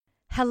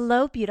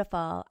Hello,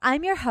 beautiful.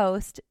 I'm your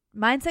host,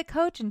 mindset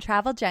coach and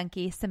travel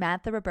junkie,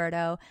 Samantha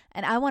Roberto,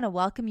 and I want to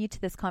welcome you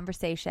to this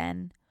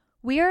conversation.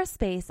 We are a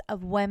space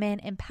of women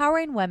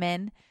empowering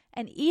women,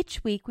 and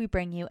each week we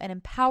bring you an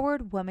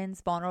empowered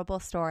woman's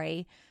vulnerable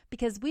story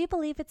because we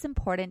believe it's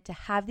important to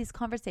have these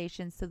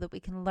conversations so that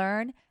we can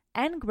learn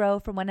and grow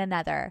from one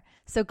another.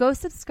 So go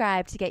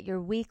subscribe to get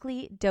your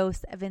weekly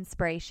dose of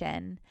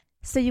inspiration.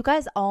 So you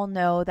guys all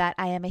know that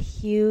I am a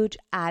huge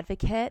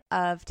advocate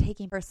of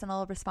taking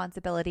personal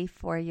responsibility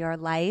for your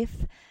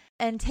life.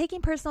 And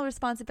taking personal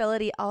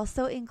responsibility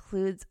also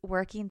includes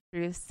working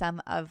through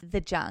some of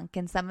the junk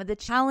and some of the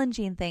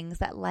challenging things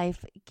that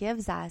life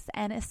gives us.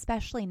 And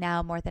especially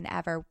now more than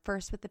ever,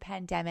 first with the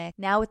pandemic,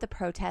 now with the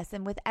protests,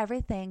 and with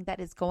everything that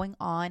is going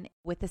on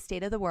with the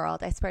state of the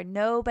world. I swear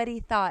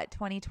nobody thought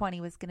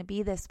 2020 was going to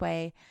be this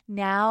way.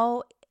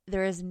 Now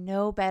there is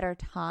no better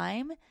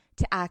time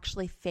to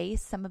actually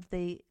face some of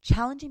the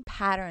challenging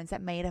patterns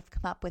that may have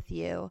come up with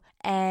you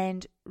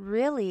and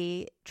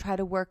really try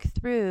to work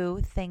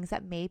through things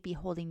that may be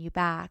holding you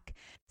back.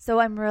 So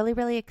I'm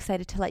really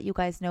excited to let you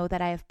guys know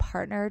that I have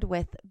partnered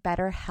with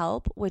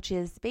BetterHelp, which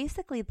is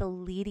basically the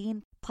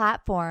leading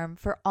platform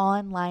for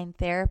online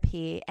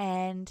therapy.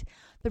 And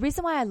the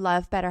reason why I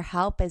love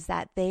BetterHelp is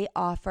that they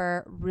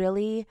offer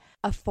really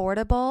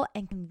affordable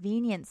and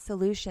convenient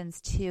solutions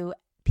to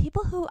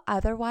people who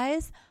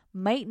otherwise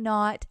might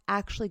not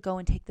actually go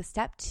and take the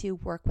step to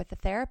work with a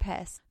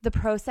therapist. The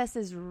process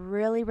is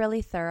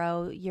really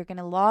thorough. You're going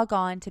to log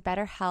on to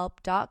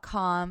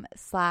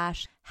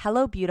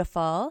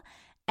betterhelp.com/hellobeautiful,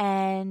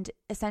 and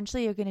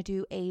essentially you're going to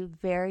do a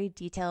very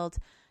detailed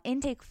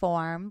intake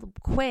form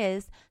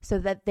quiz so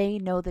that they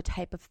know the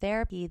type of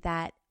therapy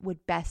that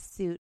would best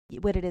suit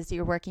what it is that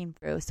you're working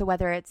through. So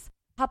whether it's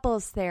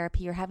couples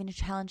therapy, you're having a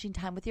challenging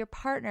time with your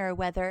partner,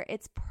 whether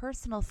it's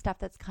personal stuff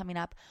that's coming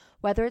up,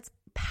 whether it's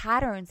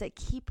patterns that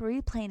keep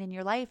replaying in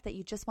your life that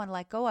you just want to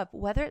let go of,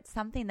 whether it's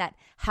something that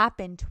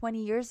happened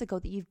 20 years ago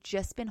that you've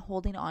just been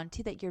holding on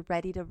to that you're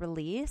ready to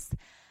release.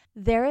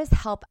 There is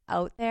help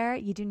out there.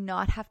 You do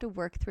not have to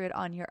work through it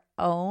on your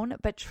own,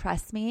 but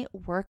trust me,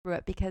 work through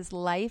it because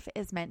life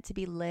is meant to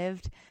be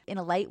lived in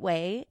a light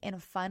way, in a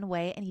fun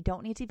way, and you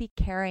don't need to be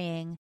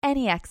carrying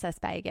any excess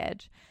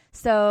baggage.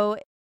 So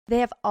they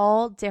have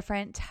all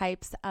different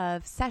types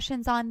of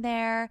sessions on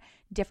there,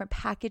 different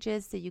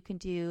packages. So you can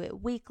do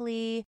it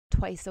weekly,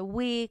 twice a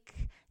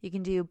week. You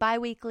can do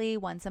bi-weekly,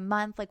 once a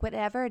month, like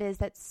whatever it is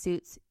that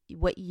suits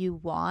what you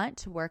want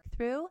to work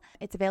through.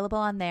 It's available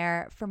on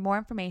there. For more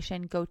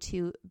information, go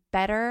to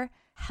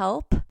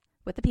BetterHelp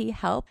with a P,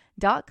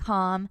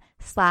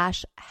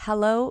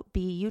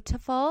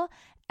 help.com/hellobeautiful.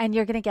 And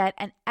you're going to get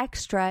an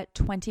extra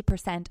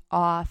 20%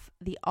 off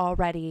the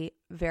already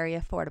very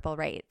affordable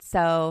rate.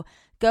 So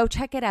go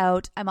check it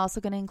out. I'm also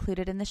going to include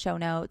it in the show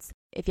notes.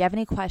 If you have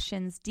any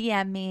questions,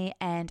 DM me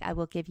and I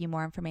will give you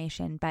more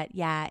information. But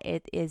yeah,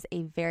 it is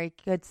a very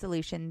good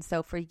solution.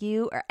 So for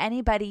you or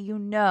anybody you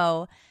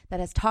know that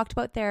has talked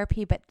about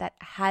therapy but that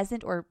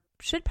hasn't or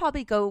should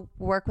probably go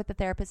work with a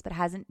therapist but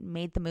hasn't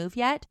made the move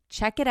yet,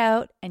 check it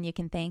out and you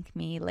can thank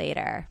me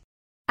later.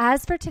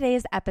 As for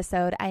today's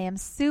episode, I am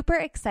super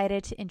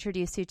excited to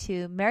introduce you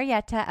to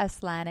Marietta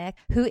Aslanik,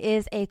 who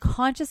is a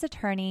conscious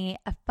attorney,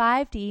 a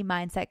 5D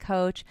mindset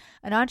coach,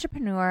 an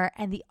entrepreneur,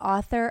 and the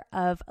author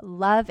of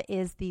Love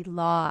is the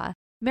Law.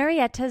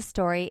 Marietta's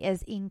story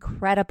is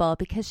incredible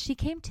because she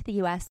came to the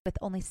U.S. with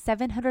only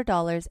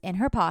 $700 in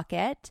her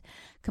pocket,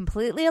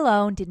 completely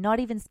alone, did not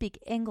even speak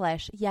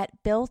English,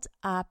 yet built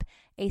up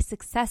a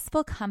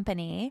successful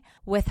company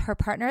with her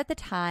partner at the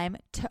time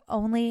to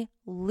only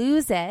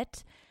lose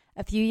it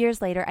a few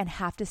years later and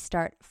have to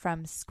start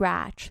from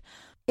scratch.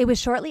 It was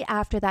shortly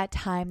after that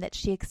time that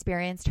she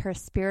experienced her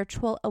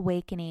spiritual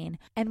awakening.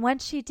 And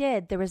once she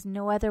did, there was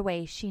no other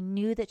way. She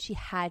knew that she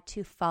had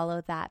to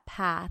follow that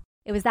path.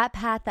 It was that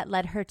path that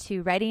led her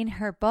to writing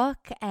her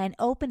book and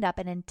opened up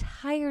an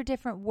entire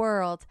different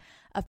world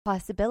of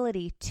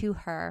possibility to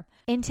her.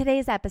 In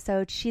today's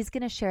episode, she's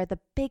going to share the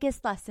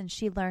biggest lessons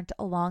she learned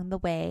along the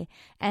way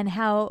and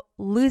how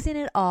losing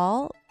it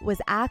all was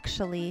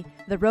actually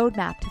the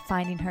roadmap to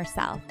finding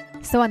herself.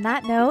 So on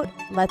that note,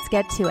 let's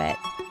get to it.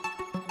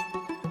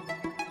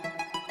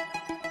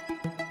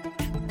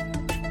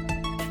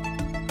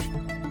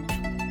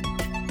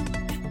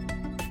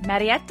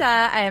 Marietta,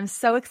 I am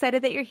so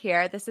excited that you're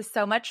here. This is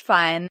so much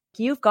fun.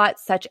 You've got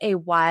such a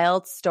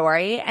wild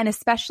story, and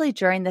especially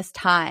during this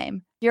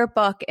time. Your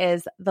book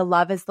is The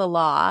Love is the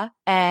Law,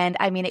 and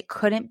I mean, it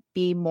couldn't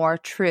be more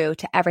true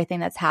to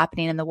everything that's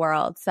happening in the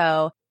world.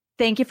 So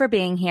thank you for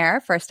being here,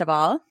 first of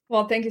all.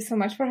 Well, thank you so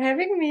much for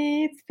having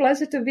me. It's a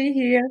pleasure to be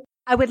here.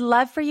 I would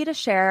love for you to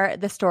share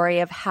the story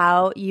of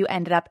how you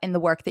ended up in the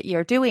work that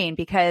you're doing,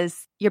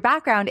 because your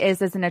background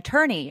is as an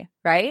attorney,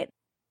 right?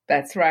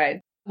 That's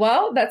right.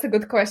 Well, that's a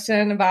good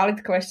question, a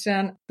valid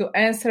question. To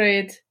answer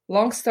it,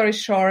 long story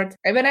short,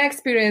 when I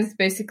experienced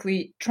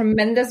basically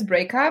tremendous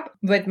breakup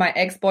with my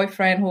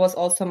ex-boyfriend, who was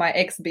also my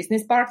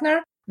ex-business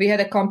partner, We had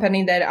a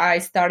company that I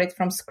started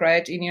from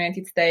scratch in the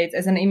United States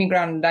as an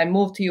immigrant. I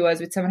moved to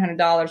US with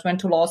 $700, went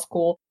to law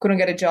school, couldn't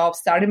get a job,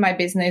 started my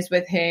business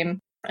with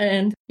him,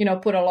 and,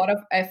 put a lot of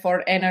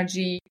effort,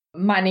 energy,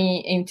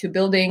 money into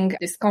building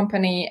this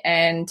company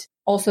and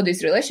also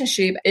this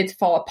relationship. It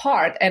fell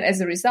apart. And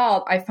as a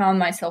result, I found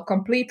myself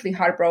completely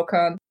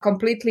heartbroken,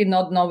 completely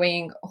not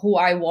knowing who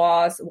I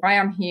was, why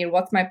I'm here,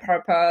 what's my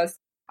purpose.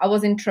 I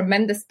was in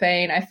tremendous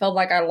pain. I felt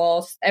like I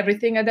lost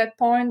everything at that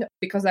point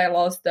because I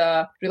lost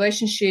the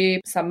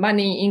relationship, some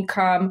money,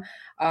 income,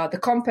 the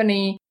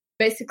company.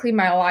 Basically,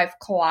 my life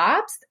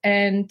collapsed.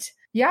 And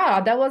yeah,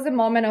 that was a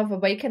moment of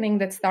awakening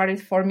that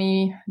started for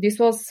me. This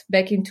was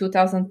back in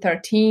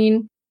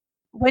 2013.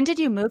 When did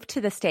you move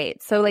to the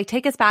States? So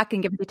take us back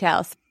and give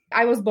details.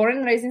 I was born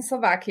and raised in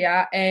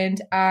Slovakia, and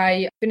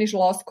I finished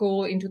law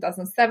school in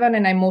 2007,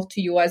 and I moved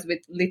to US with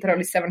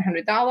literally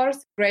 $700.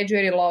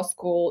 Graduated law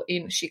school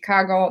in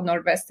Chicago,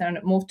 Northwestern,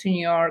 moved to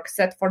New York,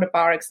 sat for the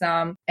bar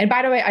exam. And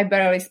by the way, I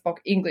barely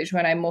spoke English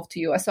when I moved to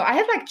US. So I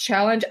had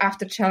challenge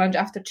after challenge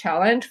after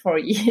challenge for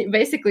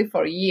basically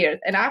for years.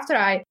 And after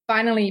I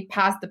finally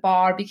passed the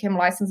bar, became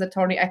licensed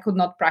attorney, I could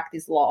not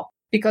practice law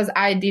because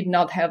I did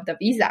not have the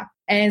visa.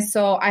 And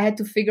so I had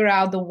to figure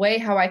out the way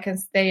how I can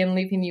stay and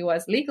live in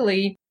US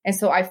legally. And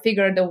so I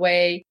figured the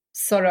way,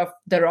 sort of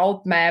the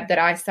roadmap that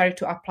I started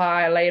to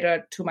apply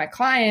later to my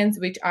clients,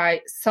 which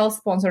I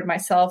self-sponsored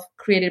myself,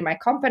 created my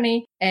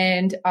company,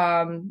 and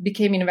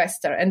became an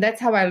investor. And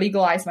that's how I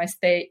legalized my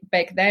stay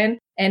back then.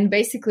 And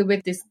basically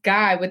with this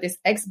guy, with this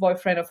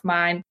ex-boyfriend of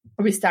mine,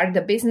 we started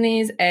a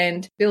business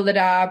and built it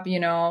up,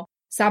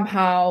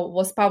 somehow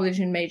was published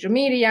in major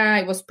media.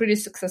 It was a pretty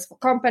successful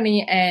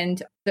company,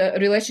 and the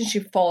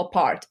relationship fell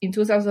apart in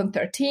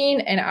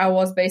 2013. And I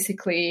was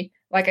basically,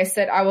 like I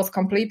said, I was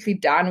completely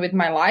done with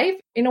my life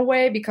in a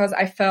way because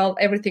I felt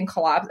everything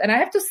collapsed. And I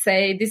have to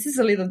say, this is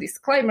a little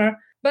disclaimer,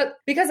 but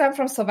because I'm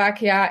from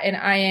Slovakia and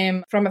I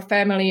am from a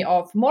family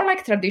of more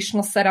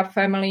traditional setup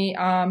family,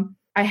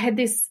 I had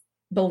this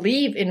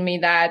believe in me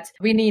that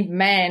we need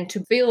men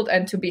to build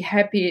and to be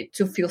happy,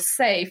 to feel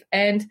safe.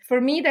 And for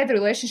me, that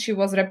relationship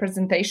was a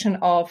representation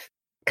of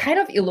kind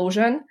of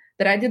illusion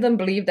that I didn't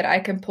believe that I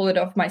can pull it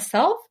off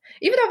myself.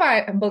 Even though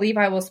I believe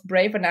I was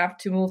brave enough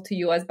to move to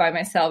US by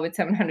myself with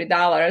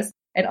 $700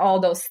 and all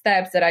those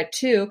steps that I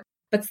took.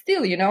 But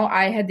still,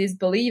 I had this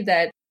belief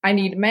that I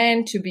need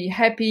men to be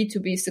happy, to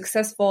be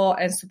successful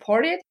and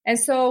supported. And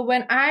so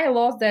when I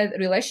lost that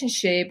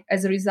relationship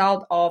as a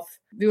result of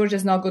we were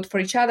just not good for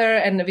each other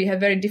and we had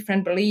very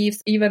different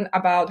beliefs, even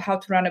about how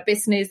to run a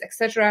business,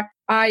 etc.,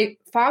 I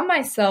found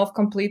myself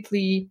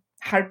completely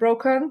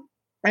heartbroken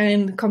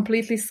and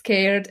completely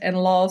scared and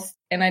lost.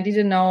 And I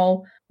didn't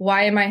know,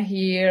 why am I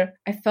here?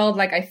 I felt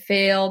like I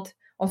failed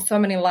on so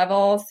many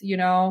levels,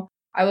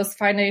 I was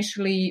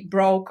financially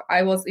broke.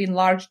 I was in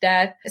large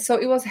debt. So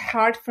it was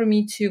hard for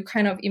me to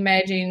kind of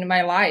imagine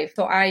my life.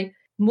 So I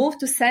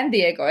moved to San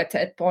Diego at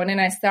that point and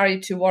I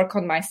started to work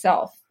on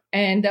myself.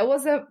 And that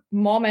was a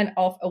moment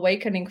of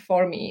awakening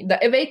for me,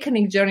 the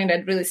awakening journey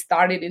that really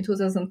started in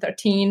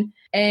 2013.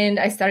 And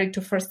I started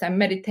to first time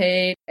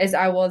meditate. As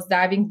I was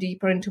diving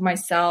deeper into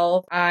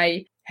myself,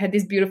 I had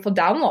this beautiful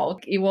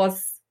download. It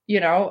was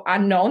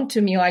unknown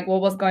to me,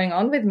 what was going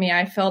on with me.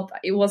 I felt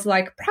it was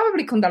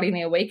probably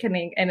Kundalini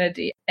awakening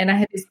energy. And I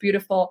had this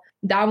beautiful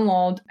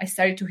download. I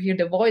started to hear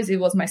the voice.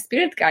 It was my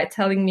spirit guide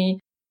telling me,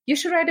 you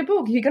should write a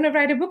book. You're going to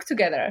write a book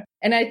together.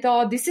 And I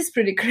thought, this is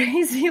pretty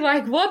crazy.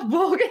 What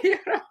book?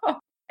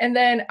 And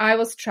then I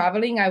was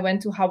traveling. I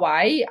went to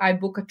Hawaii. I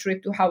booked a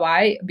trip to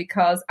Hawaii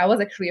because I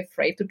was actually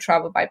afraid to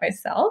travel by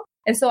myself.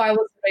 And so I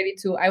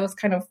was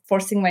kind of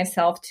forcing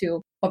myself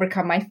to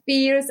overcome my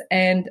fears.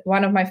 And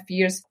one of my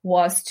fears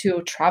was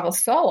to travel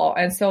solo.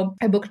 And so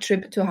I booked a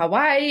trip to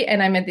Hawaii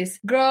and I met this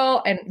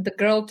girl, and the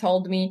girl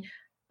told me,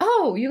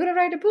 oh, you're going to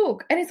write a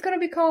book and it's going to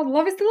be called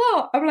Love is the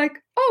Law. I'm like,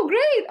 oh,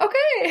 great.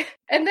 Okay.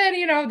 And then,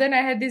 then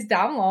I had this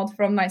download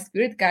from my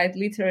spirit guide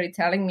literally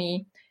telling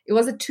me, it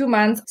was a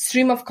 2-month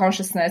stream of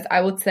consciousness,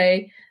 I would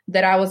say,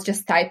 that I was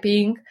just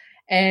typing.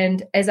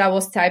 And as I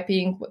was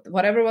typing,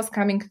 whatever was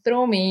coming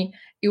through me,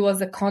 it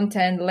was a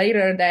content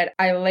later that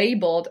I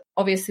labeled,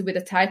 obviously with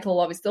the title,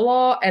 Love is the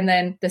Law, and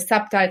then the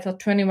subtitle,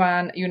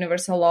 21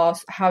 Universal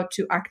Laws, How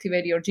to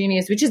Activate Your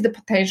Genius, which is the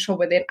potential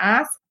within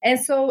us. And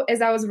so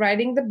as I was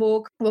writing the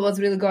book, what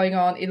was really going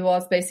on, it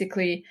was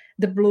basically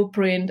the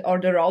blueprint or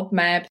the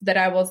roadmap that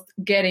I was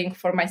getting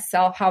for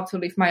myself, how to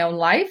live my own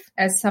life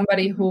as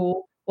somebody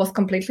who was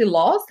completely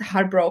lost,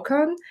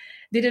 heartbroken,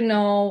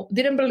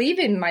 didn't believe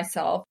in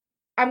myself.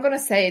 I'm going to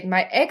say it.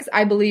 My ex,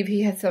 I believe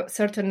he has a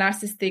certain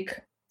narcissistic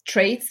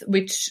traits,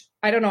 which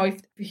I don't know if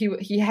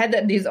he had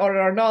that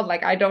disorder or not.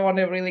 I don't want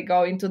to really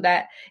go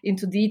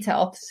into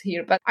details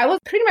here, but I was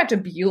pretty much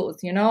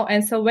abused,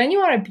 And so when you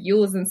are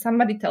abused and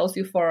somebody tells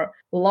you for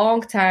a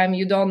long time,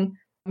 you don't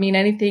mean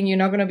anything, you're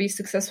not going to be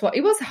successful.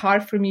 It was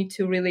hard for me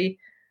to really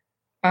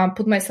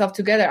put myself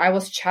together. I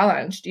was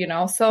challenged,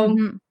 So,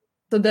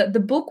 So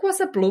the book was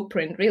a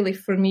blueprint really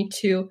for me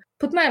to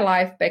put my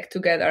life back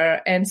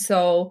together. And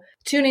so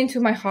tune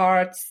into my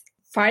heart,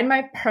 find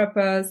my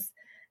purpose,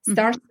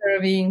 start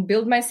serving,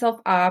 build myself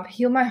up,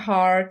 heal my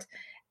heart,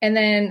 and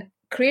then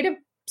create a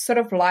sort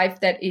of life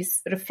that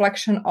is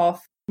reflection of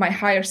my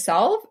higher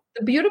self.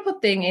 The beautiful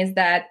thing is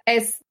that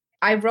as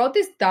I wrote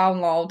this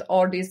download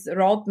or this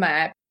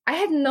roadmap, I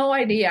had no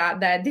idea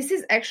that this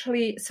is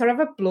actually sort of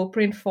a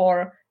blueprint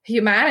for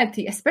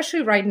humanity,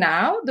 especially right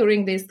now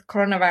during this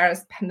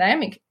coronavirus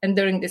pandemic and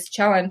during this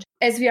challenge,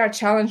 as we are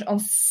challenged on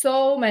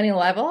so many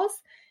levels.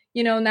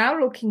 Now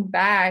looking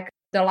back,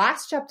 the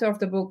last chapter of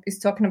the book is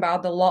talking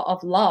about the law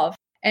of love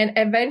and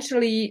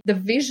eventually the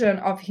vision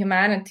of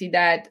humanity,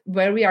 that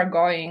where we are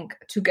going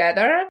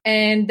together.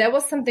 And that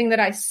was something that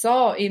I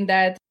saw in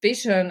that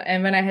vision.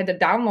 And when I had the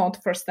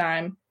download first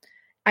time,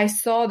 I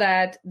saw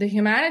that the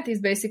humanity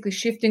is basically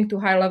shifting to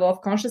higher level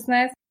of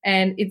consciousness.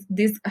 And it's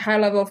this high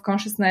level of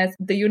consciousness,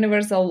 the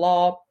universal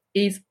law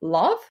is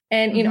love.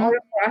 And in order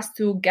for us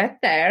to get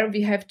there,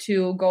 we have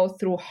to go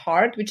through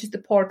heart, which is the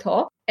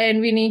portal. And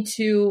we need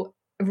to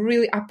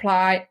really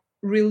apply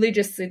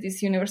religiously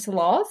these universal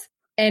laws.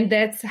 And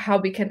that's how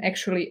we can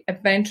actually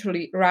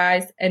eventually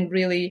rise and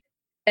really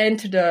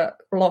enter the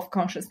love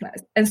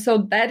consciousness. And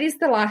so that is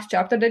the last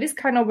chapter. That is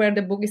kind of where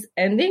the book is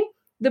ending.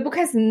 The book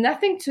has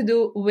nothing to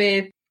do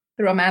with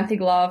romantic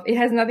love. It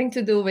has nothing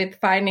to do with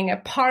finding a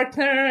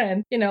partner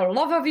and,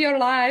 love of your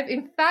life.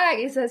 In fact,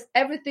 it has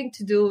everything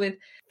to do with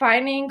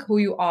finding who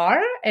you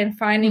are and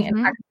finding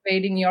and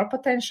activating your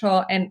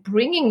potential and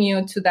bringing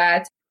you to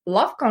that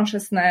love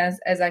consciousness,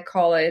 as I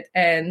call it,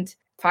 and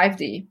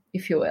 5D,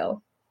 if you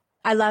will.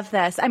 I love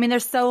this. I mean,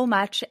 there's so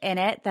much in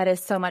it that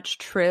is so much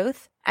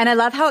truth. And I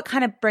love how it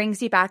kind of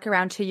brings you back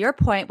around to your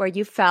point where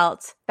you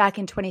felt back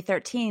in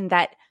 2013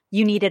 that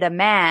you needed a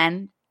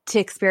man to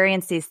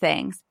experience these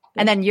things.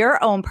 And then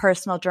your own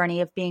personal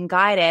journey of being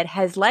guided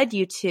has led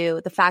you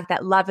to the fact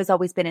that love has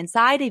always been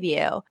inside of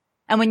you.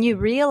 And when you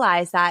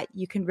realize that,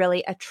 you can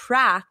really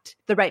attract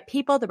the right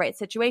people, the right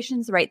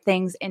situations, the right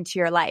things into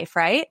your life,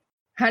 right?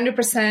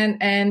 100%.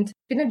 And it's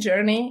been a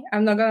journey.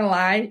 I'm not going to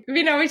lie.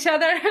 We know each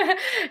other.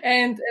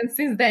 and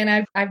since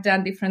then, I've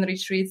done different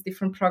retreats,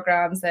 different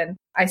programs, and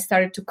I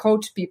started to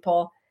coach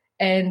people.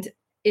 And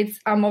it's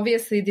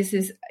obviously this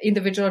is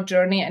individual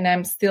journey, and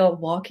I'm still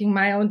walking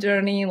my own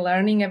journey,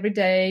 learning every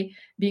day,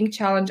 being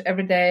challenged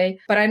every day.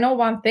 But I know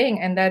one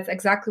thing, and that's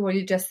exactly what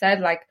you just said.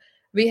 Like,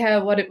 we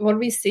have what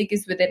we seek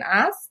is within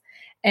us,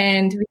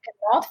 and we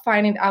cannot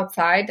find it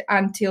outside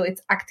until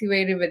it's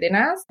activated within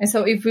us. And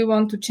so if we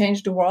want to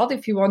change the world,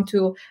 if we want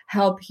to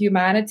help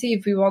humanity,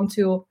 if we want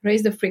to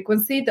raise the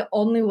frequency, the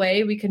only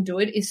way we can do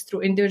it is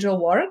through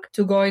individual work,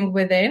 to going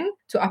within,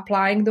 to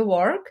applying the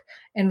work,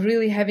 and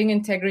really having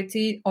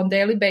integrity on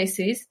daily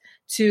basis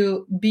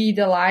to be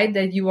the light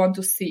that you want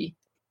to see.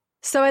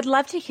 So I'd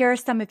love to hear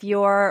some of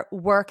your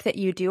work that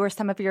you do or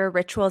some of your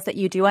rituals that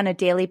you do on a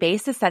daily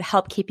basis that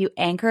help keep you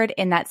anchored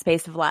in that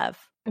space of love.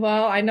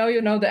 Well, I know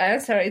you know the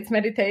answer. It's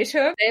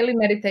meditation, daily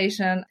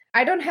meditation.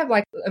 I don't have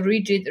like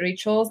rigid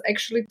rituals.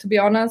 Actually, to be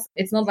honest,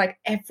 it's not like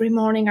every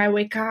morning I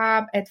wake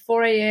up at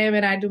 4 a.m.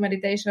 and I do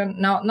meditation.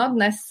 No, not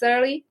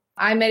necessarily.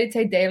 I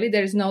meditate daily.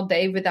 There is no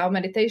day without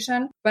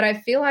meditation. But I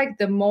feel like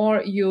the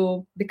more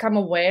you become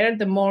aware,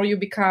 the more you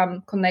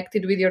become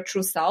connected with your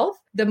true self,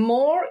 the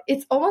more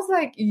it's almost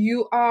like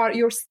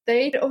your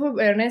state of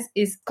awareness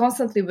is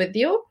constantly with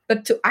you.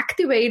 But to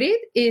activate it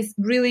is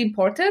really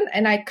important.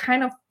 And I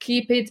kind of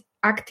keep it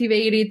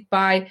activated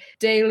by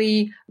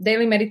daily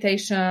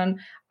meditation,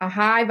 a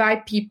high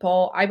vibe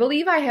people. I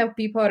believe I have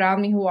people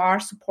around me who are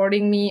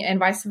supporting me and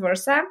vice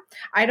versa.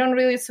 I don't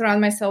really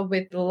surround myself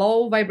with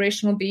low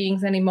vibrational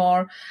beings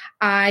anymore.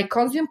 I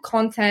consume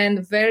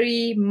content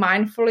very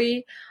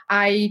mindfully.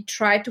 I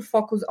try to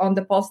focus on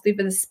the positive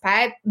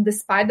despite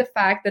the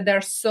fact that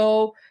there's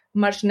so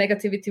much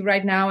negativity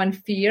right now and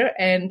fear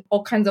and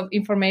all kinds of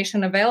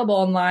information available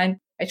online.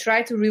 I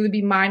try to really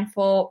be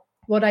mindful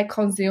what I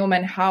consume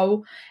and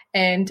how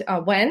and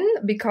when,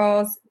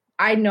 because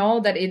I know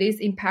that it is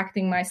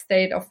impacting my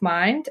state of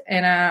mind,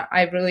 and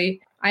I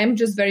am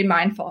just very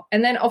mindful.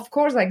 And then, of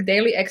course, like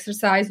daily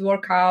exercise,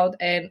 workout,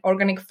 and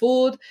organic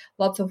food,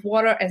 lots of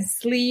water and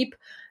sleep.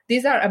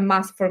 These are a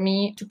must for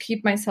me to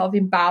keep myself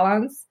in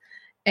balance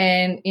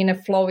and in a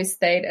flowy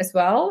state as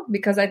well,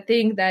 because I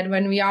think that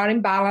when we are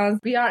in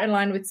balance, we are in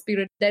line with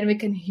spirit, then we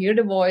can hear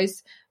the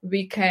voice,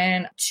 we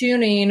can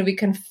tune in, we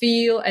can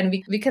feel, and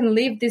we can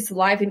live this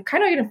life in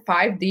kind of in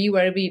 5D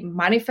where we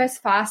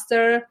manifest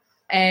faster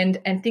and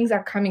things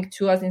are coming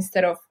to us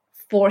instead of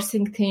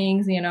forcing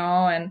things,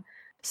 and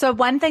so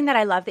one thing that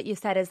I love that you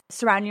said is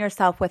surrounding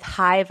yourself with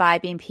high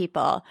vibing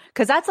people,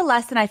 because that's a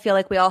lesson I feel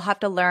like we all have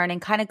to learn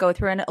and kind of go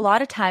through. And a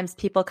lot of times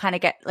people kind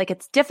of get like,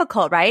 it's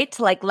difficult, right?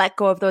 To like let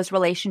go of those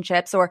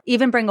relationships or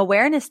even bring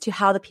awareness to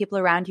how the people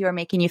around you are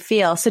making you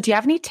feel. So do you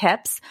have any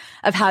tips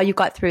of how you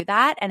got through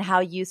that and how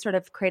you sort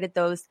of created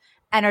those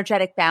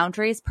energetic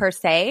boundaries per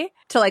se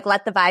to like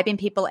let the vibing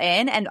people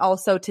in and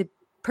also to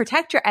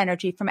protect your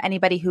energy from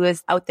anybody who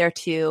is out there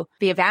to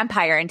be a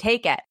vampire and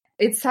take it?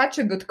 It's such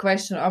a good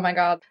question. Oh my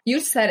God. You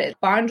said it.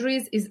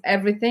 Boundaries is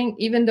everything.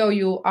 Even though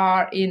you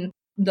are in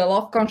the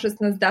love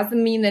consciousness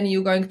doesn't mean that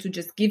you're going to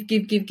just give.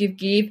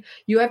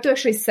 You have to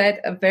actually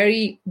set a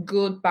very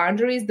good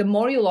boundaries. The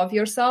more you love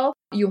yourself,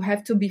 you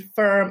have to be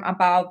firm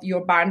about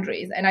your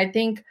boundaries. And I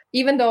think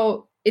even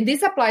though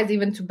this applies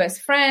even to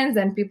best friends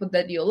and people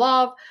that you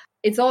love,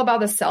 it's all about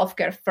the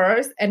self-care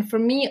first. And for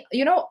me,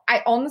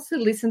 I honestly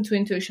listen to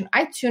intuition.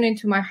 I tune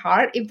into my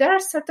heart. If there are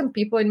certain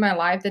people in my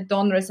life that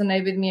don't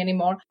resonate with me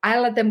anymore, I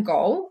let them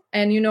go.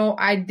 And,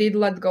 I did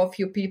let go a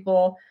few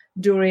people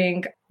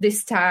during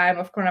this time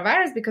of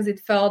coronavirus because it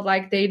felt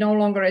like they no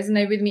longer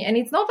resonate with me. And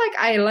it's not like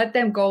I let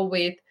them go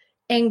with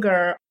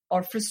anger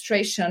or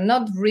frustration.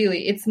 Not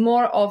really. It's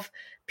more of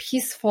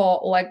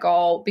peaceful let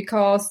go,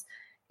 because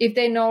if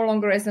they no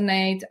longer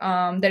resonate,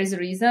 there is a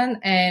reason,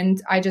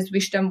 and I just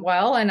wish them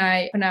well, and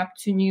I open up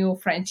to new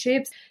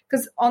friendships.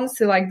 Because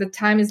honestly, like, the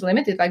time is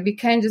limited. Like, we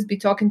can't just be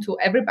talking to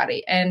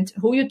everybody, and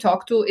who you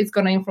talk to is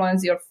going to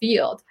influence your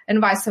field,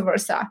 and vice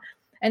versa.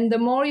 And the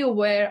more you're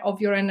aware of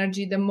your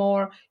energy, the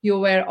more you're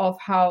aware of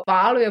how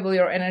valuable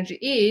your energy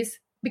is.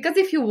 Because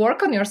if you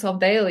work on yourself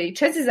daily,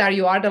 chances are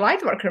you are the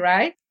light worker,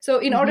 right? So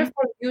in order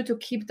for you to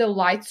keep the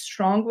light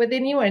strong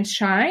within you and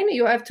shine,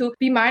 you have to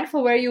be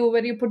mindful where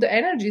you put the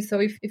energy. So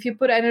if you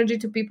put energy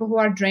to people who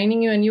are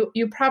draining you and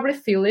you probably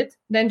feel it,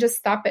 then just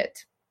stop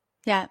it.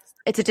 Yeah,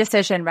 it's a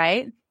decision,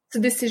 right? It's a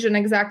decision,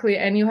 exactly.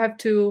 And you have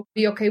to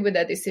be okay with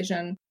that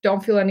decision.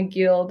 Don't feel any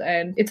guilt,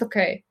 and it's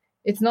okay.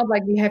 It's not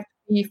like we have to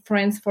be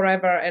friends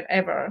forever and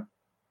ever.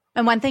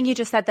 And one thing you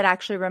just said that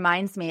actually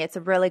reminds me, it's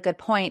a really good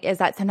point, is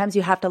that sometimes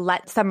you have to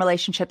let some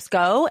relationships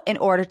go in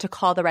order to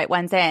call the right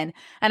ones in.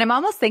 And I'm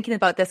almost thinking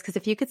about this because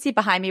if you could see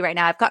behind me right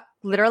now, I've got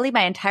literally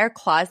my entire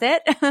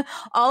closet.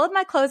 All of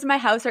my clothes in my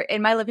house are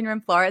in my living room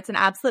floor. It's an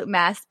absolute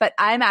mess, but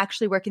I'm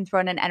actually working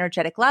through on an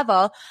energetic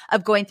level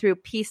of going through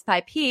piece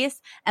by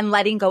piece and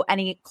letting go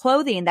any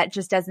clothing that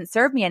just doesn't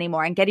serve me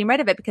anymore and getting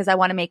rid of it because I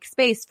want to make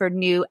space for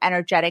new,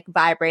 energetic,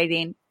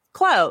 vibrating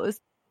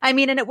clothes. I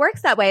mean, and it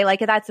works that way. Like,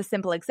 that's a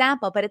simple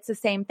example, but it's the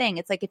same thing.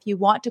 It's like, if you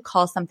want to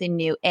call something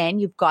new in,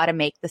 you've got to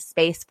make the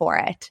space for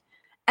it.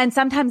 And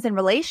sometimes in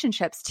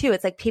relationships too,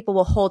 it's like people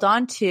will hold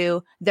on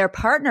to their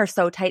partner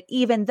so tight,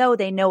 even though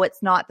they know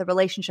it's not the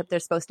relationship they're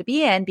supposed to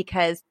be in,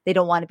 because they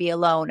don't want to be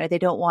alone or they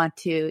don't want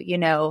to,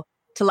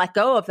 to let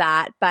go of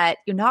that. But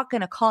you're not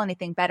going to call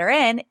anything better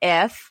in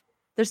if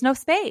there's no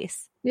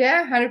space.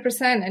 Yeah,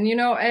 100%. And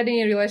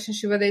any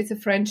relationship, whether it's a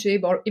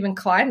friendship or even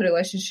client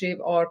relationship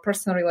or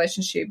personal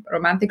relationship,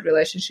 romantic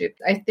relationship,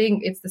 I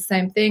think it's the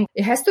same thing.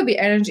 It has to be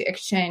energy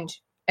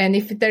exchange. And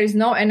if there is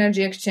no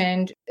energy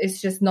exchange,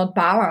 it's just not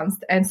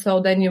balanced. And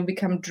so then you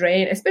become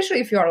drained,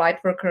 especially if you're a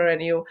light worker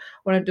and you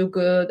want to do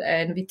good.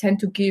 And we tend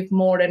to give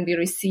more than we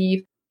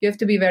receive. You have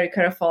to be very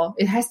careful.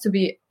 It has to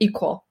be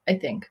equal, I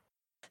think.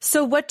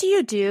 So what do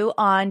you do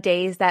on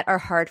days that are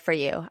hard for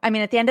you? I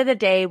mean, at the end of the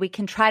day, we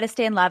can try to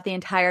stay in love the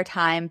entire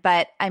time,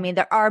 but I mean,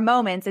 there are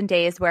moments and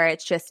days where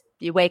it's just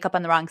you wake up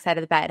on the wrong side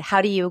of the bed.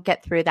 How do you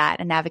get through that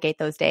and navigate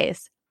those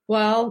days?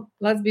 Well,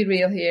 let's be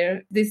real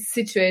here. This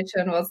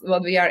situation was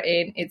what we are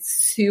in. It's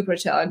super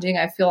challenging.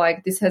 I feel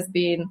like this has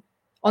been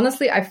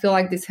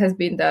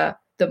the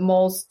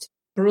most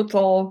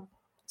brutal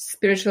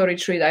spiritual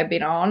retreat I've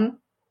been on.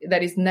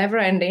 That is never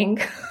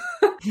ending.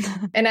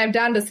 And I've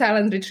done the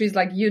silent retreats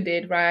like you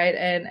did, right?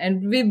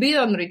 And we've been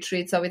on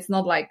retreat, so it's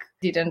not like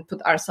didn't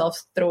put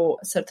ourselves through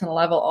a certain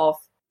level of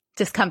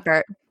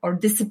discomfort or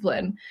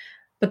discipline.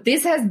 But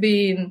this has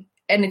been,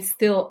 and it's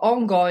still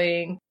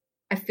ongoing.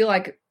 I feel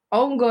like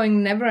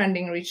ongoing,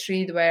 never-ending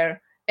retreat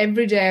where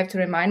every day I have to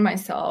remind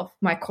myself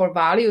my core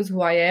values,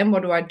 who I am,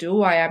 what do I do,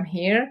 why I'm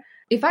here.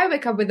 If I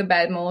wake up with a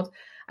bad mood,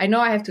 I know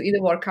I have to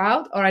either work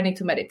out or I need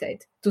to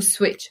meditate, to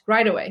switch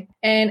right away.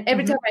 And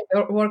every time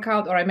I work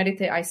out or I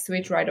meditate, I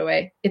switch right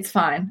away. It's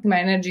fine. My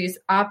energy is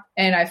up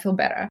and I feel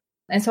better.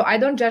 And so I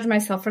don't judge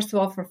myself, first of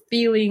all, for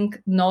feeling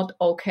not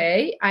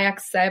okay. I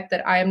accept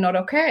that I am not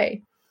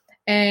okay.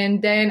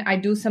 And then I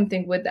do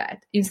something with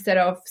that instead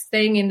of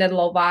staying in that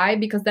low vibe,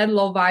 because that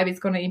low vibe is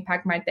going to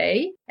impact my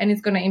day and it's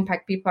going to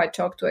impact people I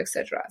talk to,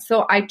 etc.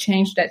 So I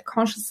change that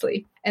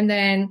consciously. And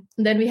then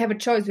we have a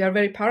choice. We are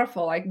very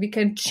powerful. Like, we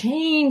can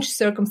change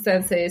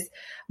circumstances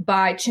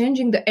by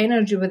changing the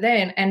energy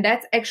within. And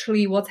that's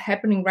actually what's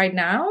happening right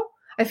now.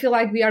 I feel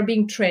like we are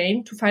being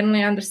trained to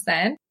finally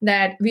understand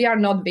that we are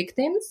not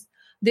victims.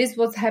 This,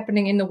 what's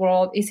happening in the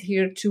world, is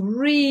here to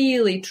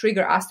really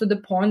trigger us to the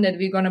point that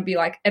we're going to be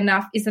like,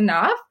 enough is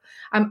enough.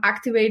 I'm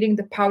activating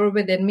the power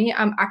within me.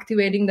 I'm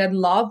activating that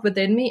love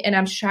within me, and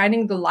I'm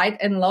shining the light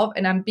and love,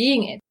 and I'm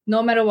being it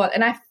no matter what.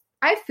 And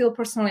I feel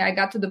personally, I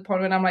got to the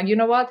point when I'm like, you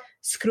know what?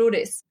 Screw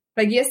this.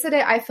 Like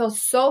yesterday, I felt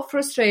so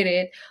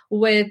frustrated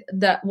with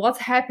what's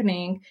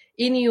happening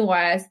in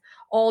US,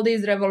 all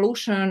these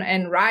revolution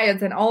and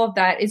riots and all of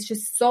that. It's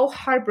just so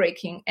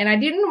heartbreaking. And I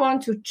didn't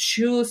want to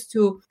choose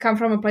to come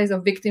from a place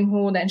of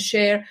victimhood and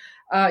share,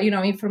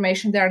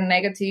 information that are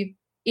negative.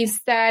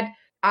 Instead,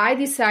 I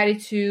decided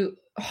to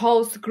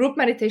host group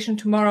meditation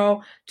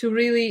tomorrow to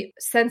really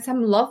send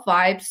some love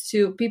vibes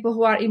to people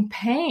who are in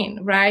pain,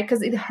 right?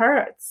 Because it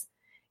hurts.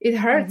 It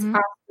hurts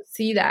us to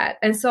see that.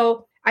 And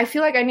so I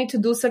feel like I need to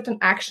do certain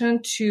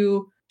action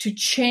to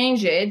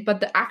change it, but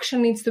the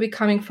action needs to be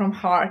coming from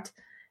heart.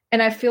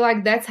 And I feel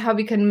like that's how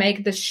we can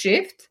make the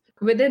shift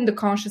within the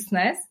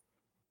consciousness.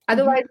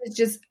 Otherwise, it's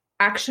just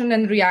action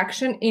and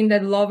reaction in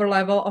that lower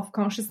level of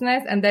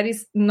consciousness, and that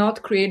is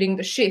not creating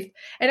the shift.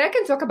 And I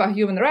can talk about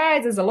human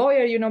rights as a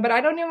lawyer, but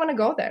I don't even want to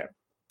go there,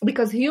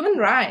 because human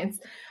rights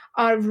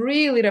are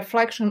really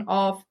reflection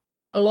of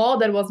a law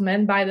that was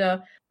meant by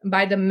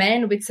the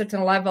men with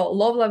certain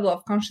low level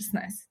of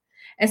consciousness.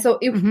 And so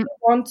if we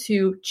want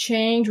to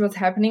change what's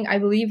happening, I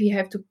believe we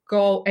have to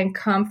go and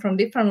come from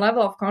different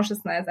level of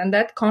consciousness, and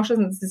that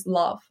consciousness is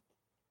love.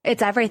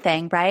 It's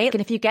everything, right?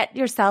 And if you get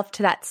yourself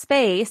to that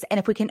space, and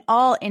if we can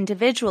all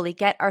individually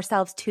get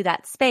ourselves to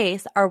that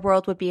space, our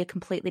world would be a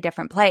completely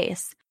different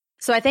place.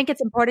 So I think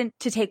it's important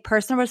to take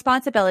personal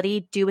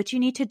responsibility, do what you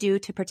need to do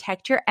to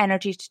protect your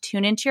energy, to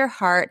tune into your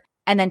heart,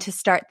 and then to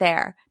start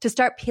there, to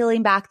start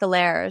peeling back the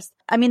layers.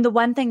 I mean, the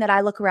one thing that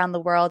I look around the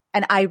world,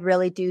 and I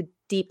really do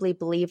deeply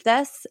believe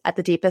this at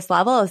the deepest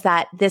level, is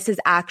that this is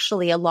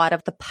actually a lot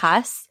of the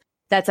pus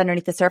that's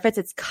underneath the surface.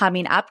 It's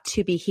coming up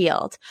to be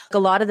healed. A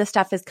lot of the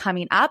stuff is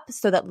coming up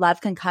so that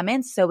love can come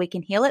in, so we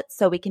can heal it,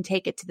 so we can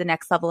take it to the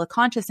next level of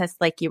consciousness,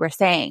 like you were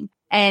saying.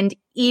 And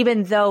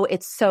even though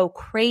it's so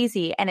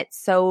crazy and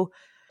it's so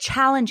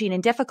challenging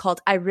and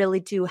difficult, I really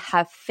do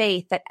have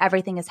faith that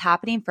everything is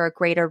happening for a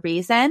greater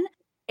reason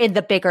in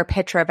the bigger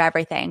picture of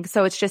everything.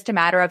 So it's just a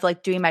matter of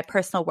like doing my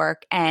personal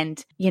work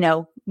and,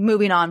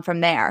 moving on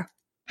from there.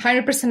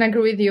 100%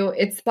 agree with you.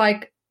 It's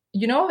like,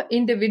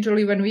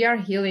 individually, when we are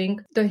healing,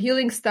 the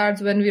healing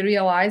starts when we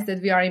realize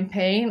that we are in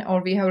pain,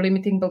 or we have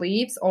limiting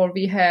beliefs, or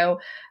we have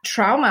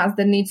traumas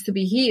that needs to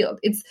be healed.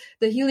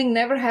 The healing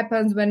never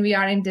happens when we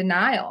are in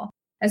denial.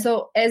 And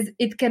so as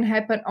it can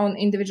happen on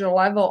individual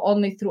level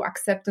only through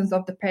acceptance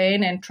of the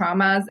pain and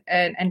traumas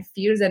and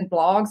fears and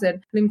blocks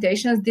and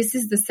limitations, this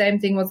is the same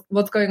thing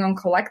what's going on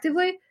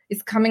collectively.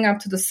 It's coming up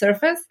to the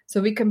surface,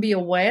 so we can be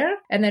aware,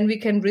 and then we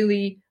can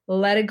really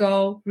let it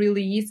go,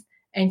 release,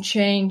 and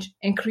change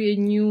and create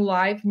new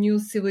life, new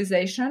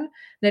civilization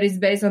that is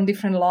based on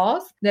different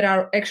laws that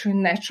are actually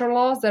natural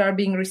laws that are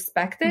being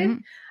respected.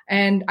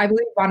 And I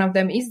believe one of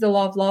them is the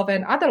law of love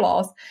and other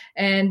laws,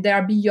 and they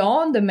are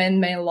beyond the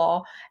man-made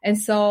law. And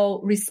so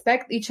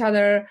respect each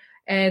other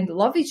and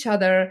love each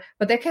other,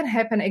 but that can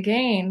happen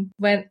again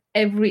when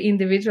every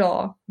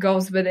individual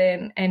goes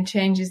within and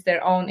changes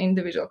their own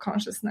individual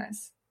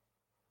consciousness.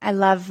 I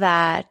love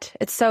that.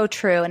 It's so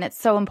true. And it's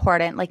so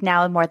important, like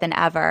now more than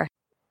ever.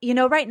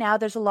 Right now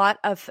there's a lot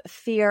of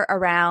fear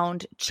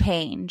around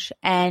change.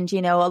 And,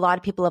 a lot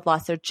of people have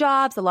lost their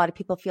jobs. A lot of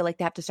people feel like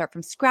they have to start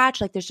from scratch.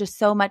 Like there's just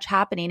so much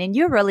happening. And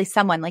you're really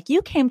someone, like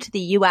you came to the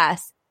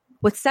US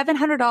with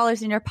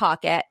 $700 in your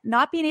pocket,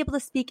 not being able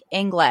to speak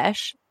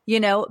English,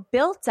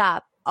 built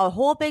up a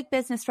whole big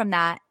business from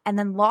that, and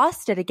then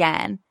lost it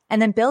again,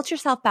 and then built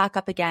yourself back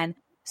up again.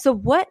 So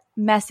what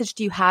message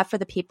do you have for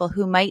the people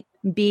who might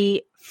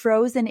be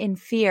frozen in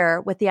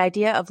fear with the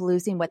idea of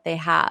losing what they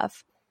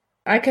have?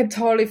 I can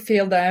totally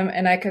feel them,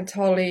 and I can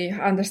totally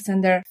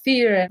understand their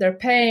fear and their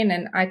pain.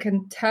 And I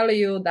can tell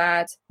you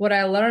that what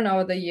I learned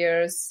over the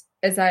years,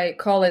 as I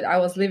call it, I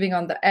was living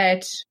on the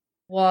edge,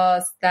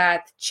 was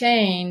that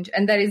change.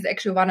 And that is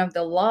actually one of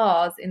the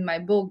laws in my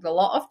book, the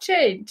law of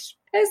change.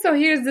 And so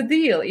here's the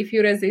deal. If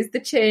you resist the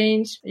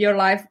change, your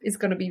life is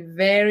going to be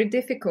very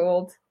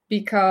difficult,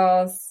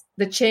 because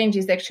the change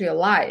is actually a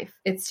life.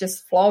 It's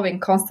just flowing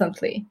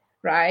constantly,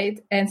 right?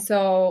 And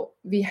so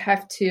we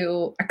have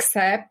to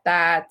accept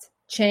that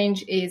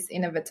change is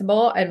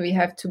inevitable, and we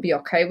have to be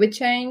okay with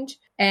change.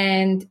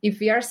 And if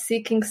we are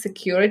seeking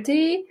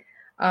security,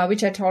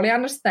 which I totally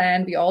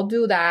understand, we all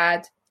do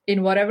that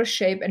in whatever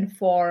shape and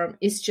form,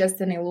 is just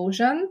an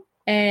illusion.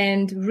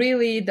 And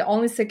really the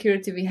only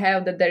security we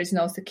have, that there is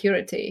no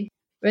security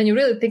when you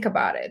really think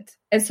about it.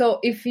 And so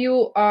if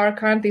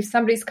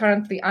somebody's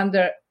currently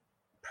under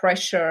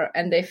pressure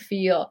and they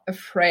feel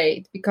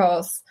afraid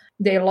because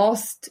they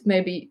lost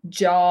maybe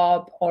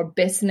job or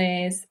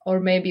business or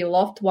maybe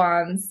loved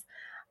ones,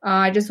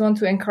 I just want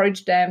to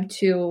encourage them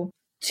to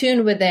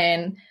tune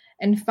within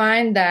and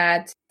find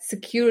that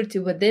security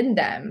within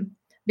them,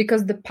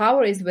 because the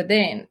power is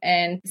within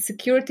and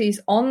security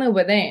is only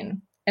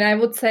within. And I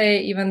would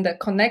say even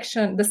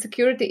the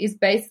security is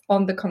based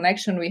on the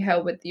connection we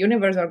have with the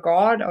universe or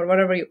God or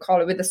whatever you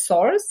call it, with the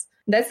source.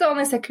 That's the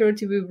only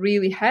security we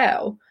really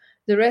have.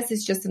 The rest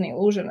is just an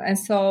illusion. And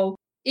so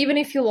even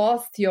if you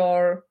lost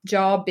your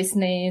job,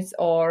 business,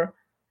 or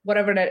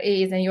whatever that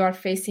is, and you are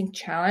facing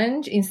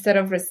challenge, instead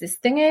of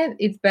resisting it,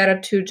 it's better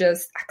to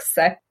just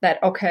accept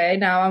that, okay,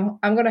 now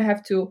I'm going to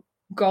have to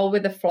go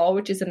with the flow,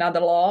 which is another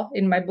law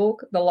in my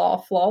book, the law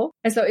of flow.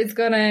 And so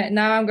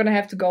now I'm going to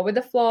have to go with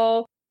the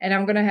flow, and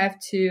I'm going to have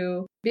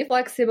to be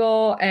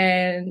flexible,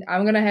 and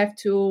I'm going to have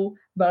to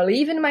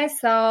believe in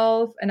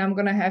myself, and I'm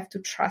going to have to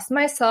trust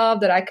myself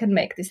that I can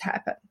make this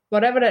happen.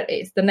 Whatever that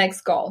is, the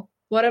next goal,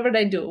 whatever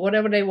they do,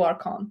 whatever they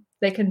work on,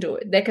 they can do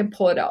it. They can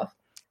pull it off,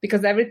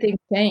 because everything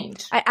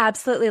changed. I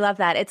absolutely love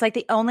that. It's like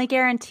the only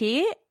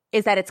guarantee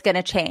is that it's going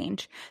to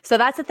change. So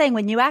that's the thing.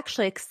 When you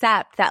actually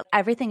accept that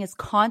everything is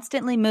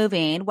constantly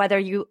moving, whether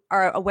you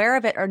are aware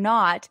of it or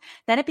not,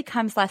 then it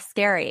becomes less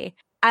scary.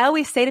 I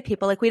always say to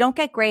people, like, we don't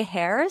get gray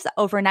hairs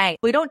overnight.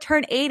 We don't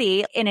turn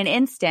 80 in an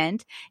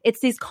instant. It's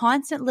these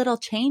constant little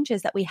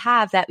changes that we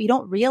have that we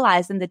don't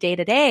realize in the day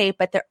to day,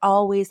 but they're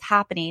always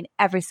happening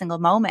every single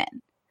moment.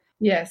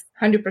 Yes,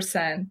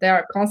 100%. They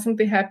are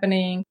constantly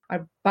happening.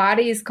 Our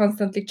body is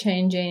constantly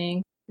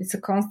changing. It's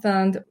a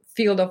constant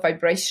field of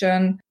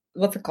vibration.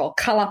 What's it called?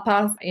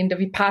 Kalapas in the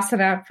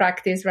Vipassana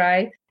practice,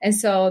 right? And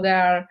so they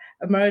are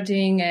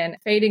emerging and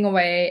fading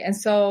away. And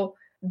so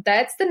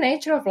that's the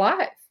nature of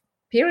life,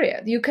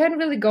 period. You can't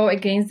really go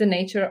against the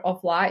nature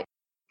of life.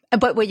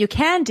 But what you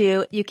can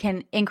do, you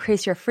can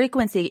increase your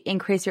frequency,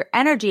 increase your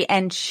energy,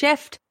 and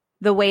shift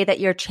the way that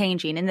you're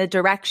changing in the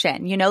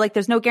direction. You know, like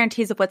there's no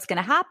guarantees of what's going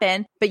to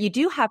happen, but you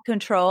do have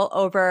control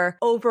over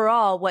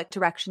overall what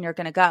direction you're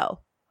going to go.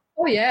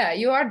 Oh yeah,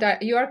 you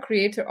are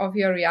creator of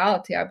your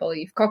reality, I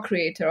believe,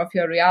 co-creator of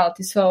your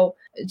reality. So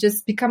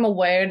just become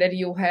aware that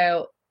you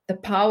have the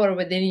power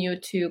within you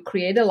to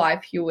create the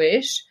life you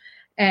wish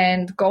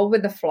and go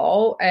with the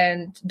flow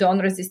and don't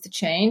resist the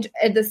change.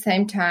 At the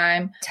same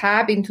time,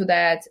 tap into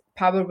that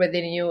power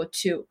within you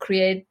to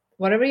create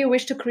whatever you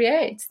wish to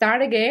create.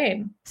 Start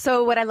again.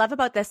 So what I love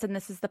about this, and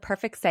this is the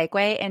perfect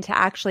segue into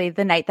actually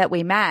the night that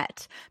we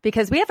met,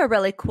 because we have a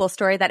really cool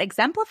story that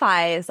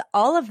exemplifies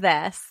all of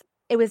this.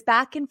 It was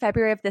back in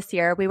February of this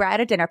year. We were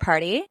at a dinner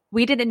party.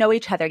 We didn't know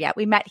each other yet.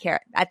 We met here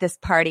at this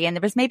party and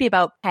there was maybe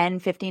about 10,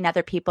 15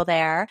 other people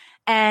there.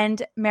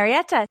 And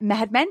Marietta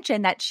had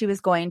mentioned that she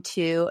was going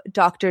to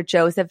Dr.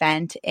 Joe's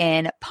event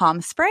in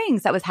Palm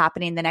Springs that was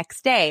happening the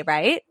next day,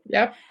 right?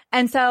 Yep.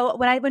 And so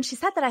when she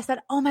said that, I said,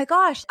 oh my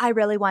gosh, I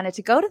really wanted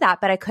to go to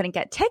that, but I couldn't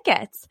get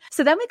tickets.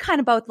 So then we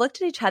kind of both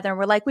looked at each other and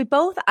we're like, we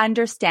both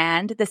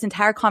understand this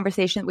entire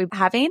conversation that we're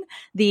having,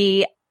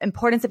 the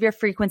importance of your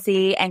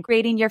frequency and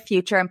creating your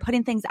future and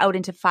putting things out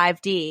into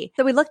 5D.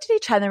 So we looked at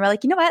each other and we're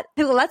like, you know what?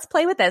 Let's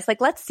play with this.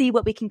 Like, let's see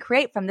what we can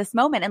create from this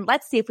moment and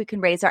let's see if we can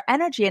raise our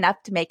energy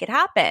enough to make it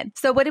happen.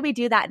 So what did we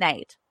do that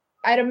night?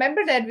 I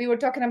remember that we were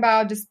talking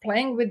about just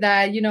playing with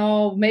that, you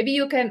know, maybe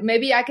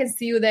I can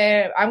see you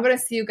there. I'm going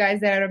to see you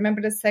guys there. I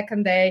remember the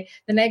second day,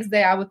 the next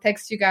day I would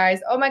text you guys,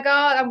 oh my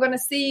God, I'm going to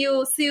see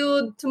you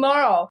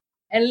tomorrow.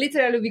 And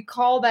literally we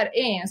call that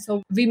in.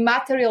 So we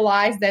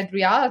materialize that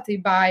reality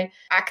by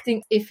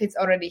acting if it's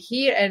already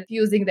here and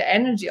using the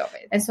energy of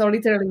it. And so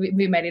literally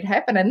we made it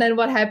happen. And then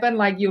what happened?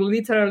 Like you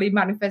literally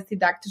manifested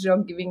Dr. Joe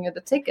giving you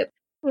the ticket.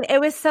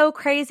 It was so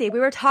crazy. We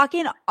were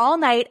talking all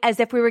night as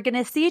if we were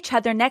going to see each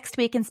other next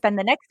week and spend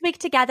the next week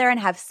together and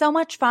have so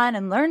much fun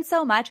and learn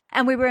so much.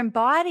 And we were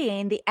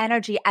embodying the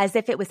energy as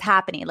if it was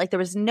happening. Like there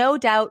was no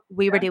doubt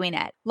we were doing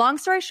it. Long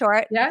story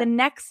short, the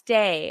next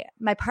day,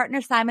 my partner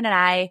Simon and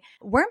I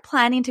weren't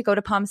planning to go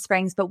to Palm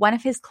Springs, but one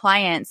of his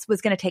clients was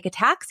going to take a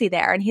taxi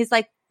there. And he's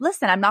like,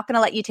 listen, I'm not going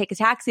to let you take a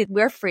taxi.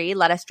 We're free.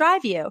 Let us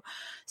drive you.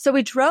 So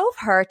we drove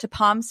her to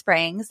Palm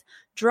Springs,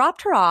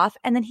 dropped her off,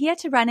 and then he had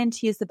to run in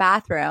to use the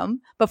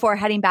bathroom before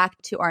heading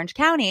back to Orange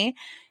County.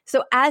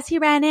 So as he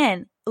ran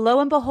in,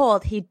 lo and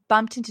behold, he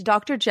bumped into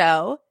Dr.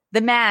 Joe,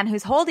 the man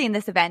who's holding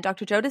this event,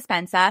 Dr. Joe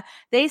Dispenza.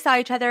 They saw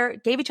each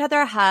other, gave each other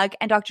a hug,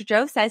 and Dr.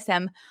 Joe says to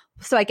him,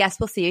 so I guess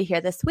we'll see you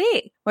here this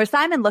week. Where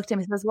Simon looked at him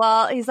and says,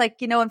 well, he's like,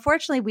 you know,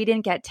 unfortunately, we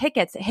didn't get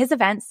tickets. His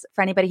events,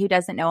 for anybody who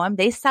doesn't know him,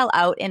 they sell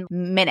out in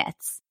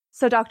minutes.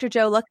 So Dr.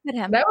 Joe looked at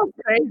him. That was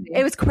crazy.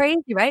 It was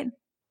crazy, right?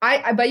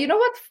 But you know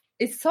what?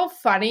 It's so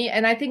funny.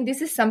 And I think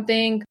this is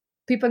something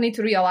people need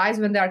to realize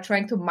when they are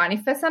trying to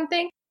manifest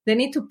something. They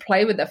need to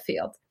play with the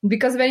field.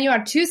 Because when you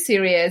are too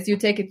serious, you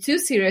take it too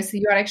seriously,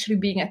 you are actually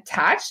being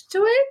attached to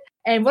it.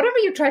 And whatever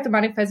you try to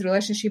manifest,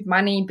 relationship,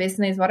 money,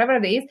 business, whatever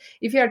it is,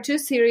 if you are too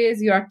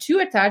serious, you are too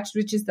attached,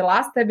 which is the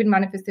last step in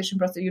manifestation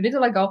process. You need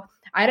to let go.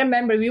 I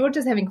remember we were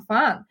just having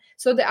fun.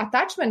 So the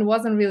attachment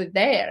wasn't really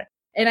there.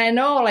 And I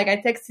know, like, I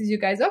texted you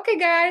guys, okay,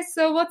 guys,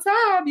 so what's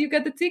up? You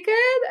got the ticket?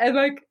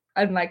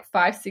 And like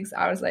 5-6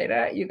 hours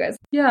later, you guys,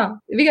 yeah,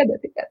 we got the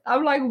ticket.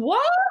 I'm like,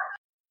 what?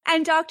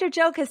 And Dr.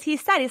 Joe, because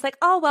he's like,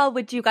 oh, well,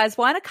 would you guys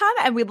want to come?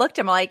 And we looked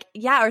at him like,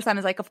 yeah. Or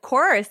Simon's like, of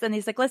course. And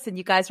he's like, listen,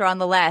 you guys are on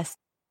the list.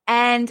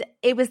 And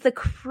it was the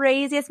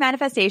craziest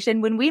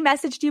manifestation. When we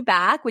messaged you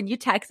back, when you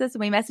text us and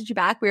we messaged you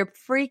back, we were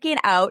freaking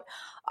out.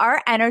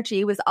 Our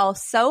energy was all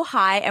so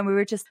high and we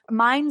were just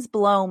minds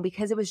blown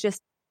because it was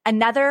just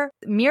another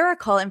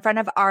miracle in front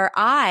of our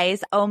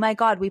eyes. Oh my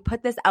God, we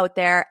put this out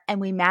there and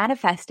we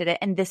manifested it.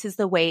 And this is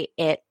the way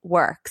it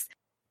works.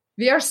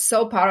 We are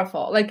so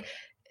powerful. Like,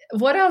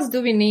 what else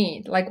do we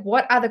need? Like,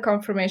 what other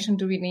confirmation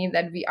do we need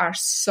that we are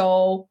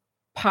so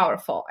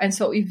powerful? And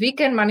so if we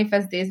can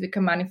manifest this, we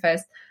can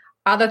manifest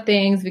other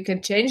things. We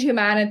can change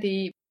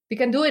humanity. We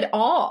can do it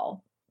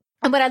all.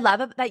 And what I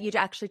love that you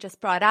actually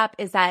just brought up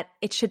is that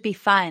it should be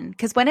fun.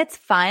 Because when it's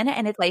fun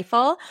and it's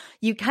playful,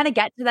 you kind of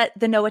get to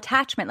the no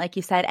attachment, like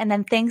you said, and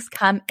then things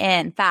come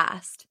in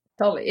fast.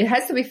 Totally. It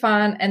has to be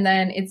fun. And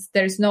then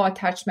there's no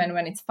attachment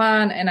when it's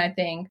fun. And I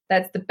think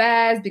that's the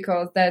best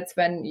because that's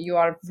when you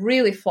are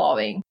really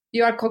flowing.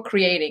 you are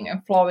co-creating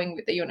and flowing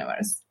with the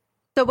universe.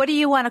 So what do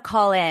you want to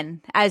call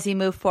in as you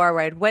move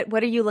forward?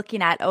 What are you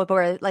looking at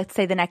over, let's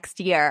say, the next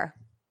year?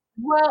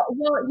 Well,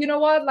 you know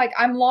what? Like,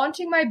 I'm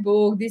launching my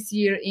book this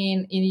year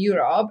in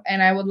Europe,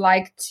 and I would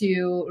like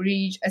to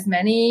reach as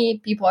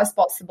many people as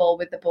possible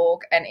with the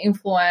book and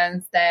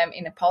influence them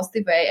in a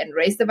positive way and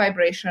raise the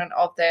vibration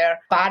of their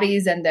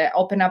bodies and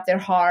open up their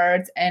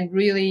hearts and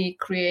really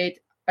create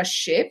a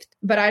shift.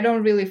 But I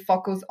don't really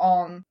focus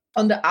on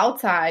the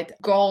outside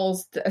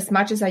goals as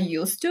much as I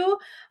used to.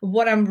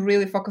 What I'm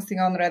really focusing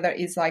on rather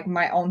is like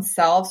my own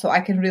self, so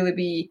I can really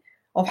be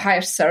of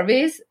higher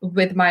service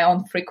with my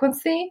own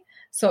frequency.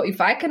 So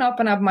if I can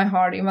open up my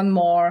heart even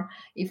more,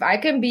 if I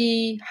can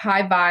be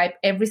high vibe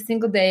every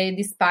single day,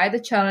 despite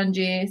the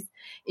challenges,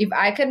 if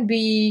I can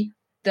be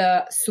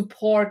the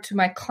support to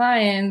my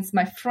clients,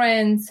 my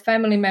friends,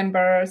 family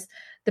members,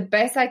 the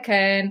best I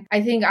can,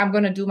 I think I'm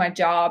going to do my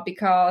job,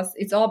 because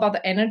it's all about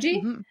the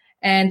energy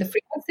and the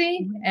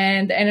frequency,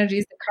 and the energy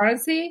is the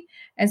currency.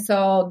 And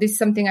so this is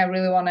something I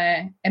really want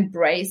to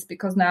embrace,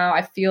 because now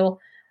I feel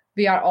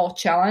we are all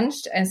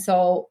challenged. And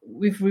so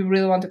if we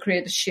really want to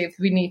create a shift,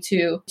 we need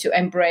to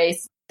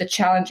embrace the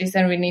challenges,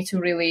 and we need to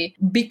really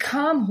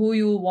become who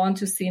you want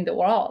to see in the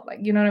world. Like,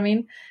 you know what I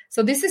mean?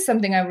 So this is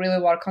something I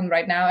really work on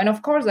right now. And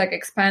of course, like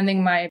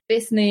expanding my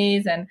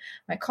business and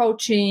my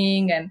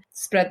coaching and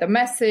spread the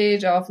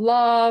message of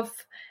love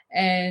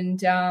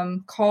and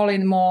call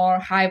in more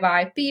high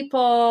vibe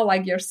people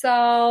like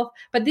yourself.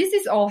 But this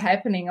is all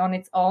happening on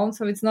its own.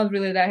 So it's not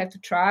really that I have to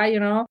try, you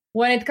know.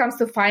 When it comes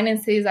to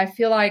finances, I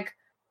feel like,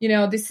 you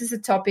know, this is a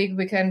topic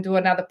we can do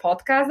another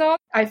podcast on.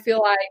 I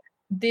feel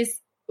like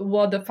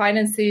what the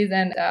finances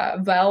and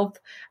wealth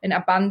and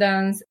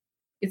abundance,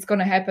 it's going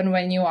to happen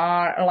when you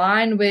are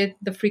aligned with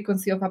the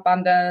frequency of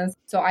abundance.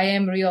 So I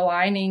am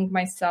realigning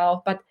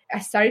myself, but I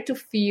started to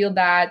feel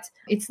that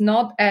it's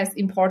not as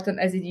important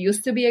as it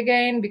used to be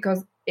again,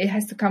 because it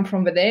has to come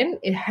from within.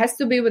 It has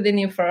to be within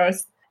you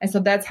first. And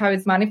so that's how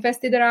it's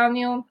manifested around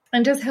you.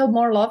 And just have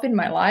more love in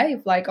my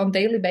life, like on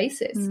daily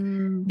basis.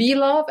 Be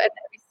love and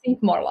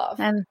receive more love.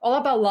 And all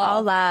about love.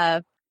 All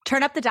love.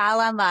 Turn up the dial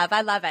on love.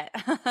 I love it.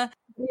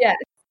 Yes.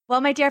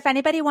 Well, my dear, if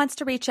anybody wants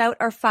to reach out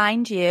or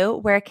find you,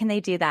 where can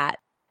they do that?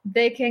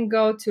 They can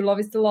go to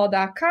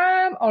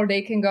loveisthelaww.com, or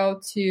they can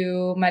go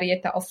to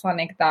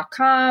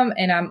mariettaoslanik.com.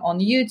 And I'm on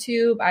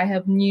YouTube. I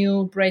have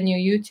brand new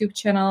YouTube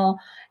channel.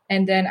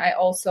 And then I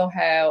also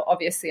have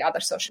obviously other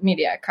social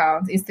media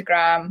accounts,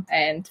 Instagram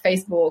and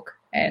Facebook.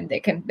 And they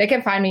can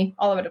find me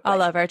all over the place.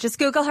 All over. Just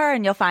Google her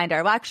and you'll find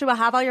her. Well, actually, we'll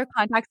have all your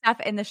contact stuff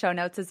in the show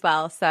notes as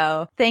well.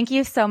 So thank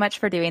you so much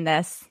for doing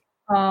this.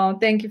 Oh,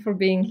 thank you for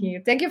being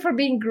here. Thank you for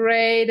being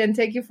great. And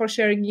thank you for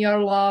sharing your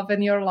love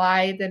and your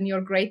light and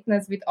your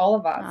greatness with all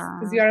of us,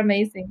 because you are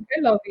amazing.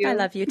 I love you. I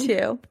love you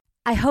too.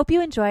 I hope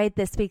you enjoyed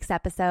this week's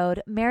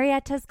episode.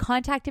 Marietta's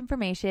contact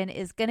information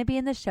is going to be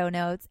in the show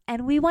notes,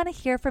 and we want to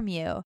hear from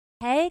you.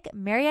 Tag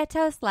Marietta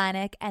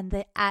Oslanik and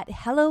the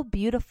Hello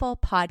Beautiful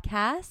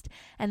podcast,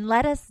 and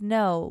let us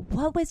know,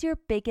 what was your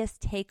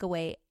biggest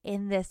takeaway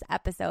in this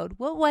episode?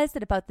 What was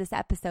it about this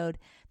episode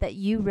that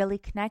you really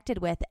connected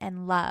with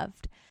and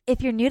loved?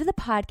 If you're new to the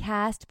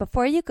podcast,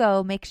 before you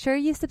go, make sure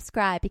you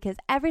subscribe, because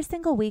every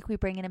single week we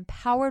bring an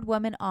empowered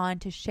woman on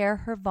to share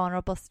her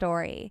vulnerable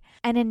story.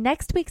 And in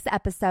next week's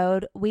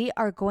episode, we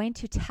are going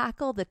to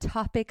tackle the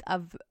topic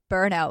of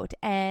burnout.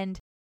 And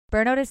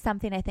burnout is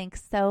something I think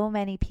so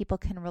many people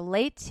can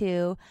relate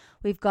to.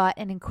 We've got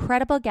an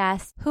incredible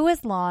guest who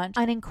has launched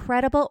an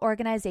incredible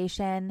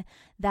organization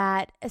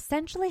that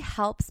essentially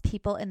helps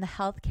people in the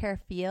healthcare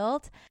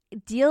field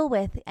deal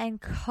with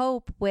and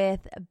cope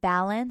with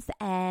balance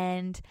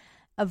and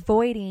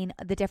avoiding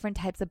the different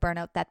types of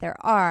burnout that there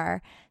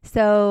are.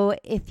 So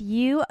if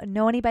you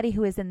know anybody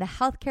who is in the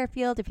healthcare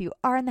field, if you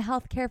are in the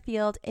healthcare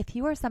field, if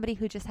you are somebody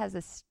who just has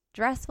a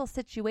stressful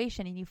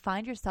situation and you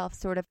find yourself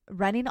sort of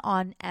running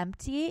on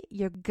empty,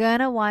 you're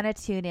gonna want to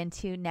tune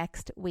into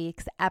next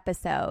week's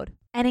episode.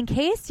 And in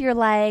case you're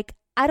like,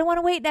 I don't want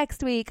to wait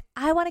next week,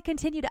 I want to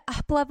continue to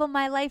up-level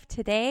my life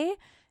today,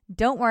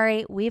 don't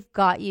worry, we've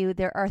got you.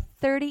 There are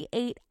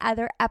 38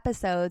 other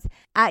episodes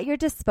at your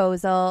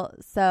disposal.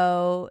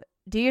 So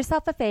do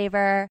yourself a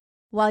favor.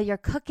 While you're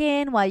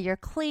cooking, while you're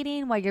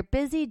cleaning, while you're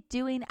busy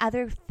doing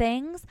other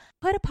things,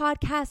 put a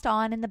podcast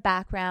on in the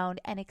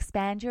background and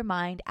expand your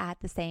mind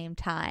at the same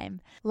time.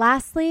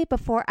 Lastly,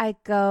 before I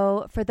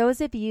go, for those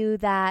of you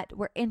that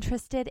were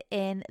interested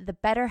in the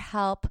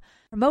BetterHelp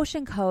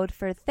promotion code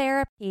for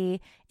therapy,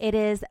 it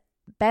is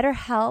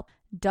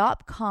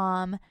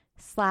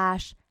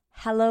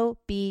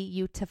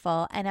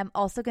betterhelp.com/HelloBeautiful. And I'm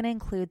also going to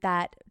include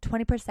that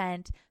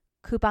 20%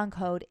 coupon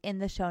code in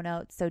the show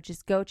notes. So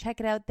just go check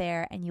it out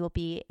there and you will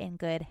be in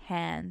good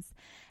hands.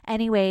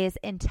 Anyways,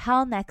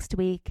 until next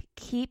week,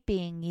 keep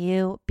being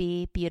you,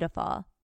 be beautiful.